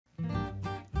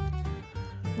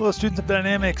Hello students of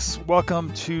dynamics,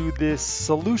 welcome to this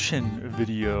solution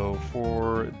video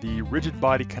for the rigid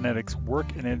body kinetics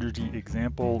work and energy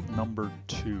example number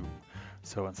 2.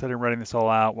 So instead of writing this all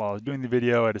out while I was doing the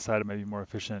video, I decided it might be more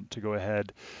efficient to go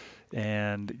ahead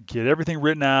and get everything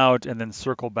written out and then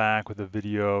circle back with a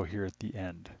video here at the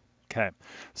end. Okay,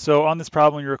 so on this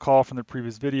problem, you recall from the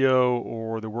previous video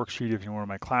or the worksheet if you're in one of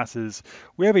my classes,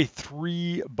 we have a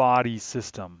 3-body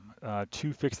system.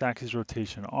 2 fixed axis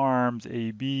rotation arms,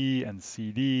 AB and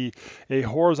CD, a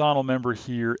horizontal member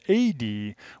here,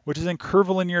 AD, which is in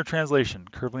curvilinear translation.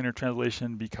 Curvilinear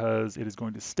translation because it is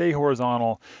going to stay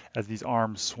horizontal as these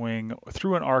arms swing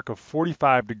through an arc of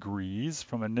 45 degrees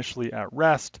from initially at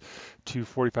rest to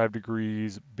 45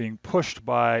 degrees, being pushed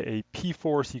by a P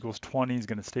force equals 20 is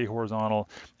going to stay horizontal,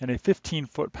 and a 15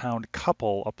 foot-pound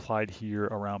couple applied here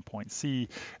around point C.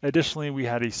 Additionally, we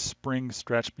had a spring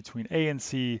stretch between A and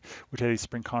C, which had a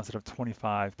spring constant of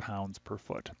 25 pounds per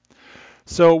foot.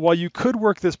 So while you could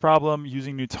work this problem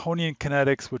using Newtonian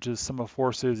kinetics, which is sum of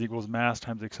forces equals mass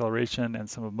times acceleration, and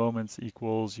sum of moments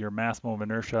equals your mass moment of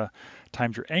inertia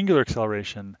times your angular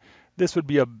acceleration, this would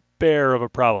be a bear of a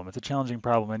problem. It's a challenging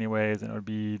problem anyways, and it would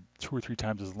be 2 or 3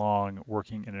 times as long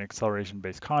working in an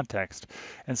acceleration-based context.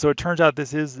 And so it turns out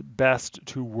this is best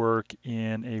to work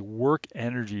in a work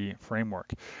energy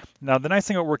framework. Now, the nice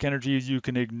thing about work energy is you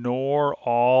can ignore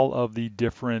all of the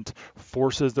different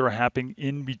forces that are happening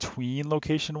in between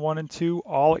location 1 and 2,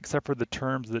 all except for the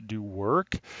terms that do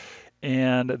work,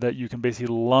 and that you can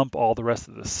basically lump all the rest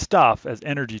of the stuff as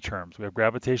energy terms. We have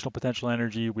gravitational potential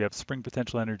energy, we have spring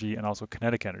potential energy, and also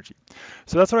kinetic energy.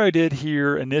 So that's what I did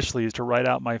here initially, is to write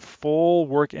out my full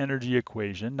work energy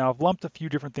equation. Now I've lumped a few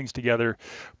different things together.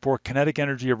 For kinetic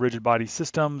energy of rigid body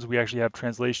systems, we actually have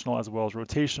translational as well as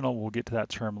rotational. We'll get to that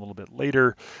term a little bit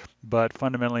later. But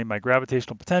fundamentally, my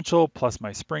gravitational potential plus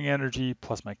my spring energy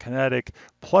plus my kinetic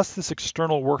plus this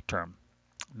external work term.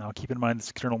 Now keep in mind this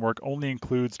external work only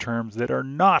includes terms that are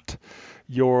not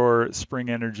your spring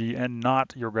energy and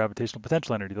not your gravitational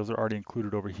potential energy. Those are already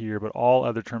included over here, but all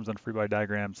other terms on free body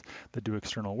diagrams that do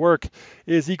external work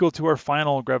is equal to our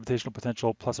final gravitational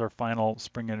potential plus our final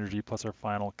spring energy plus our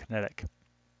final kinetic.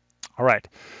 All right.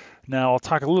 Now I'll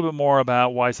talk a little bit more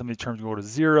about why some of these terms go to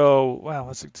 0. Well,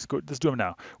 let's do them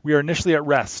now. We are initially at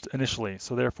rest initially,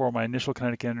 so therefore my initial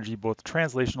kinetic energy, both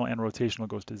translational and rotational,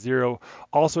 goes to 0.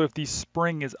 Also, if the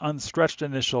spring is unstretched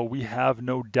initial, we have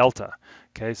no delta.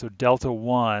 Okay, so delta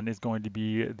 1 is going to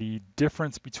be the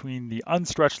difference between the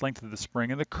unstretched length of the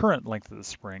spring and the current length of the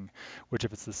spring, which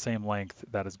if it's the same length,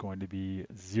 that is going to be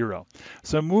 0.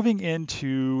 So moving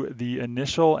into the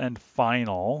initial and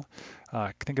final,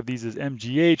 think of these as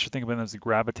MGH, or think of them as the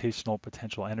gravitational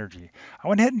potential energy. I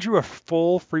went ahead and drew a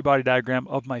full free body diagram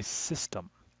of my system.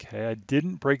 Okay, I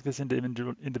didn't break this into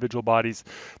individual bodies.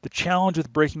 The challenge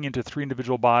with breaking into 3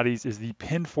 individual bodies is the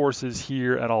pin forces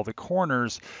here at all the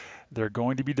corners. They're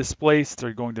going to be displaced,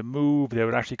 they're going to move, they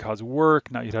would actually cause work.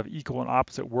 Now you'd have equal and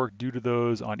opposite work due to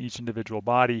those on each individual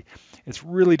body. It's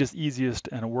really just easiest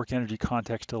in a work energy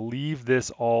context to leave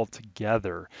this all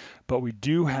together. But we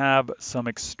do have some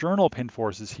external pin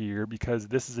forces here because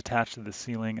this is attached to the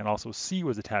ceiling and also C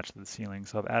was attached to the ceiling,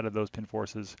 so I've added those pin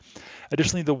forces.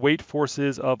 Additionally, the weight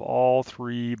forces of all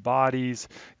 3 bodies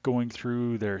going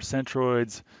through their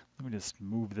centroids. Let me just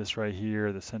move this right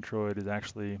here. The centroid is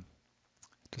actually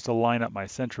just to line up my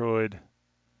centroid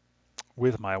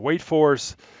with my weight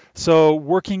force. So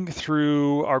working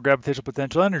through our gravitational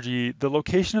potential energy, the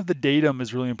location of the datum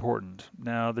is really important.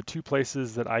 Now, the 2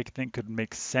 places that I think could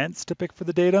make sense to pick for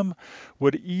the datum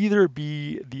would either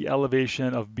be the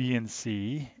elevation of B and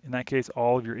C. In that case,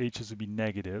 all of your H's would be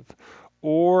negative.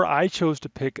 Or I chose to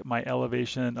pick my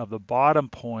elevation of the bottom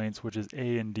points, which is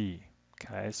A and D.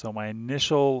 Okay, so my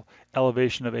initial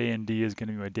elevation of A and D is going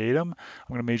to be my datum. I'm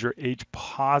going to measure H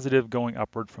positive going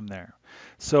upward from there.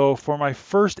 So for my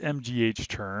first MGH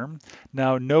term,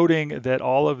 now noting that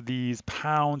all of these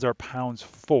pounds are pounds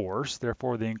force,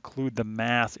 therefore they include the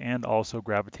mass and also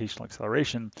gravitational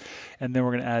acceleration. And then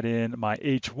we're going to add in my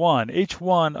H1.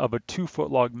 H1 of a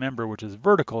 2-foot log member, which is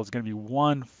vertical, is going to be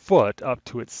 1 foot up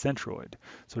to its centroid.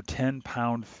 So 10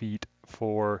 pound-feet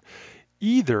for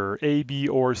either AB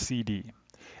or CD.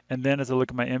 And then as I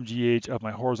look at my MGH of my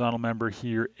horizontal member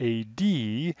here,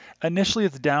 AD, initially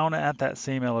it's down at that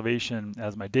same elevation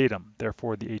as my datum.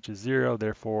 Therefore, the H is 0.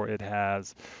 Therefore, it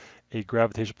has a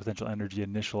gravitational potential energy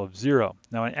initial of 0.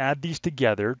 Now I add these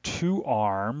together, 2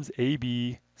 arms,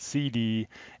 AB, CD,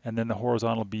 and then the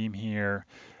horizontal beam here,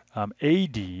 AD.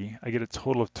 I get a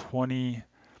total of 20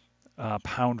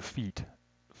 pound-feet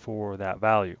for that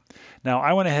value. Now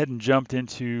I went ahead and jumped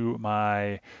into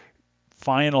my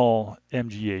final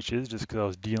MGHs, just because I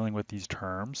was dealing with these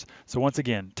terms. So once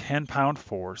again, 10-pound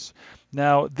force.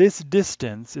 Now this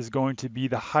distance is going to be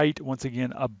the height, once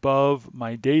again, above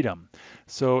my datum.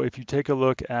 So if you take a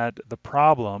look at the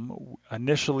problem,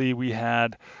 initially we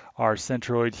had our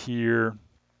centroid here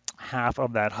half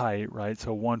of that height, right?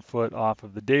 So 1 foot off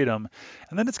of the datum.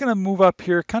 And then it's going to move up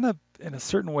here kind of in a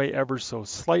certain way ever so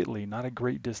slightly. Not a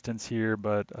great distance here,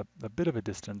 but a bit of a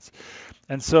distance.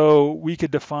 And so we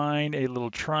could define a little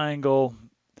triangle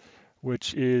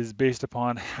which is based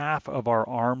upon half of our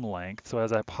arm length, so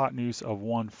as a hypotenuse of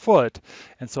 1 foot.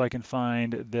 And so I can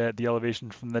find that the elevation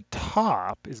from the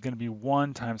top is going to be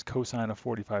 1 times cosine of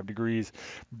 45 degrees.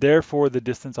 Therefore, the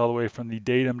distance all the way from the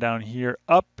datum down here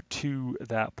up to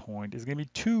that point is going to be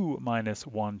 2 minus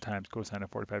 1 times cosine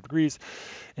of 45 degrees.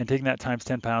 And taking that times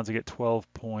 10 pounds, I get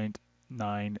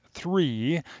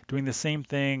 12.93. Doing the same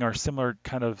thing or similar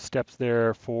kind of steps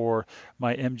there for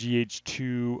my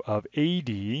MGH2 of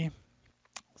AD.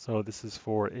 So this is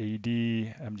for AD,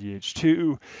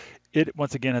 MGH2. It,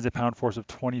 once again, has a pound force of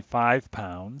 25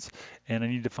 pounds. And I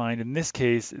need to find, in this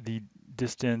case, the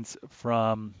distance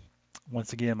from,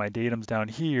 once again, my datum's down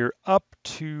here, up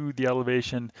to the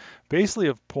elevation, basically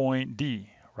of point D,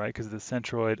 right? Because the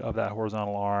centroid of that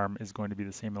horizontal arm is going to be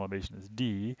the same elevation as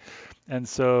D. And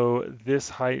so this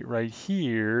height right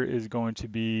here is going to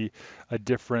be a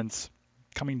difference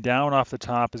coming down off the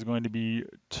top is going to be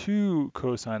 2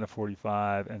 cosine of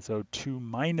 45, and so 2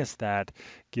 minus that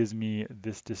gives me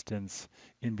this distance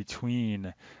in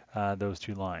between those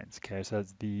two lines. Okay, so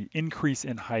that's the increase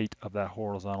in height of that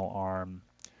horizontal arm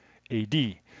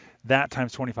AD. That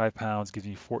times 25 pounds gives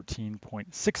me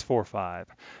 14.645.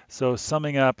 So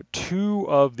summing up 2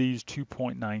 of these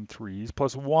 2.93s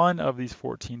plus 1 of these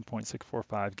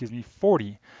 14.645 gives me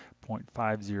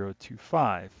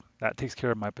 40.5025. That takes care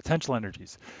of my potential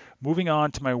energies. Moving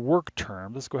on to my work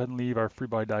term, let's go ahead and leave our free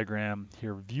body diagram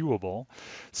here viewable.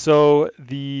 So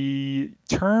the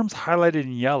terms highlighted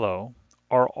in yellow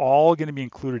are all going to be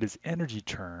included as energy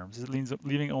terms,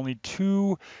 leaving only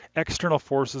 2 external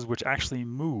forces which actually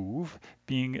move,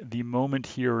 being the moment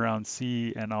here around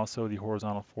C and also the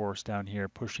horizontal force down here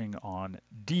pushing on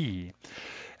D.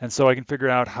 And so I can figure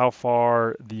out how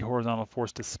far the horizontal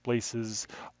force displaces.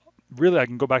 Really, I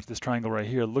can go back to this triangle right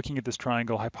here. Looking at this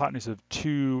triangle, hypotenuse of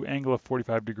 2, angle of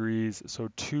 45 degrees, so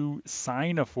 2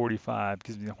 sine of 45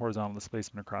 gives me the horizontal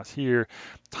displacement across here,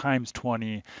 times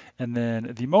 20. And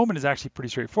then the moment is actually pretty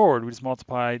straightforward. We just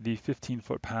multiply the 15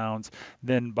 foot-pounds,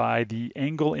 then by the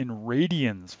angle in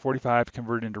radians. 45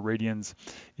 converted into radians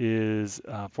is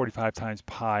 45 times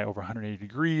pi over 180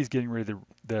 degrees, getting rid of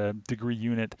the degree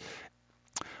unit.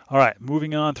 All right,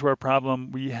 moving on through our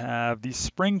problem, we have the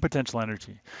spring potential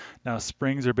energy. Now,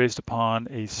 springs are based upon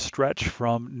a stretch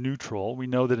from neutral. We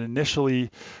know that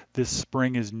initially this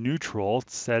spring is neutral,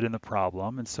 it's said in the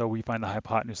problem, and so we find the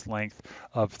hypotenuse length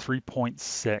of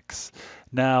 3.6.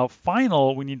 Now,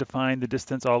 final, we need to find the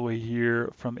distance all the way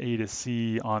here from A to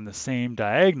C on the same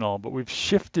diagonal, but we've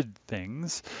shifted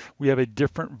things. We have a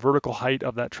different vertical height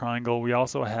of that triangle. We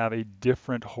also have a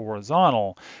different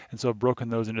horizontal, and so I've broken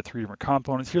those into 3 different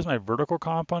components. Here's my vertical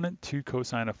component, 2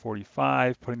 cosine of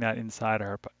 45, putting that inside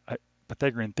our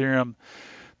Pythagorean theorem,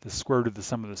 the square root of the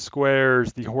sum of the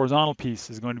squares. The horizontal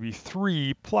piece is going to be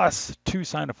 3 plus 2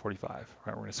 sine of 45. Right,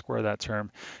 we're going to square that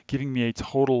term, giving me a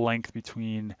total length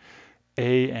between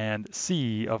A and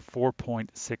C of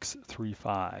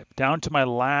 4.635. Down to my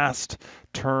last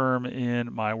term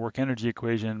in my work energy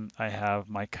equation, I have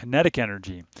my kinetic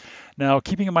energy. Now,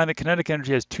 keeping in mind that kinetic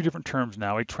energy has 2 different terms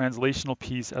now, a translational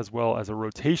piece as well as a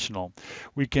rotational.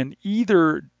 We can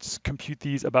either compute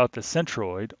these about the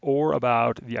centroid or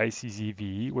about the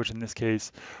ICZV, which in this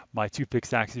case, my 2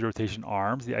 fixed axis rotation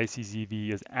arms. The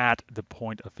ICZV is at the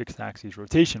point of fixed axis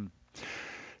rotation.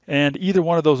 And either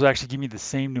one of those will actually give me the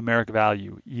same numeric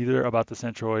value, either about the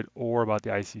centroid or about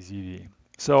the ICZV.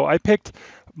 So I picked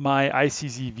my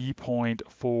ICZV point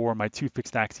for my 2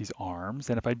 fixed axis arms.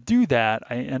 And if I do that,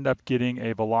 I end up getting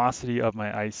a velocity of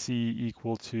my IC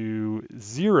equal to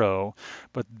 0.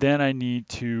 But then I need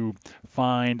to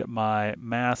find my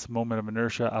mass moment of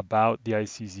inertia about the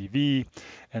ICZV.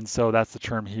 And so that's the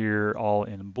term here all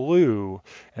in blue.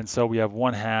 And so we have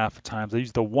 1/2 times, I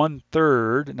use the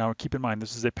 1/3. Now keep in mind,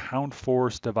 this is a pound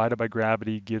force divided by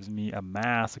gravity gives me a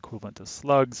mass equivalent to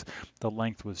slugs. The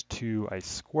length was 2, I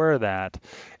square that.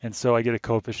 And so I get a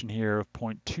coefficient here of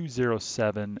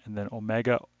 0.207 and then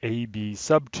omega AB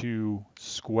sub 2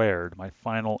 squared, my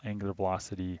final angular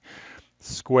velocity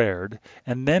squared.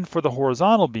 And then for the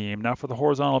horizontal beam, now for the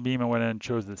horizontal beam, I went in and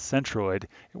chose the centroid. It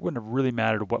wouldn't have really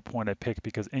mattered what point I picked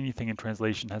because anything in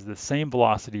translation has the same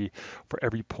velocity for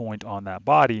every point on that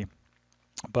body.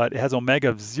 But it has omega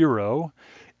of 0,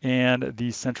 and the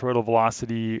centroidal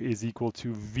velocity is equal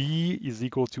to v is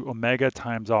equal to omega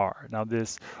times r. Now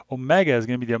this omega is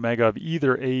going to be the omega of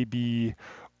either AB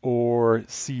or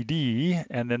CD,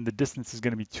 and then the distance is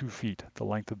going to be 2 feet, the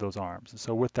length of those arms. And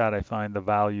so with that, I find the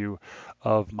value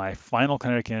of my final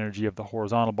kinetic energy of the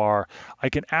horizontal bar. I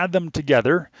can add them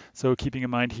together. So keeping in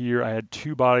mind here, I had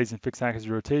 2 bodies in fixed axis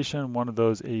of rotation, one of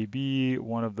those AB,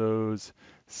 one of those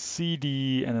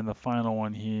CD, and then the final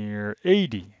one here,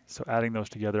 AD. So adding those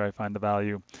together, I find the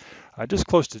value just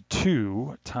close to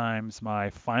 2 times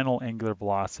my final angular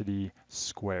velocity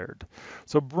squared.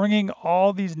 So bringing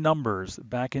all these numbers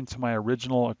back into my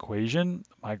original equation,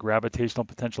 my gravitational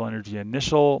potential energy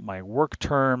initial, my work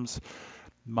terms,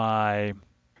 my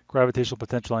gravitational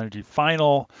potential energy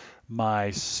final,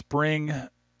 my spring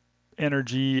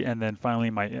energy, and then finally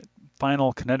my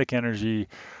final kinetic energy,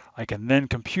 I can then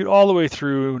compute all the way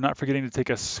through, not forgetting to take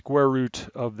a square root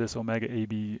of this omega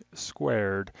AB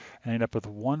squared, and end up with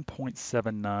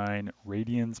 1.79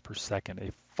 radians per second,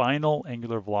 a final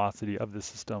angular velocity of the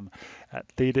system at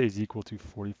theta is equal to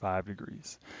 45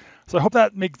 degrees. So I hope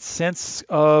that makes sense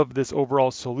of this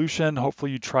overall solution.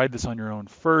 Hopefully you tried this on your own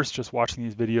first. Just watching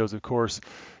these videos, of course,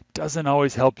 doesn't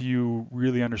always help you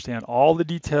really understand all the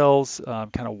details,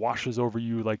 kind of washes over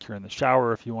you like you're in the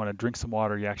shower. If you want to drink some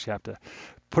water, you actually have to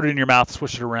put it in your mouth,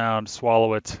 swish it around,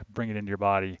 swallow it, bring it into your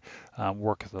body,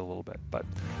 work with it a little bit. But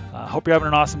I hope you're having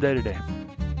an awesome day today.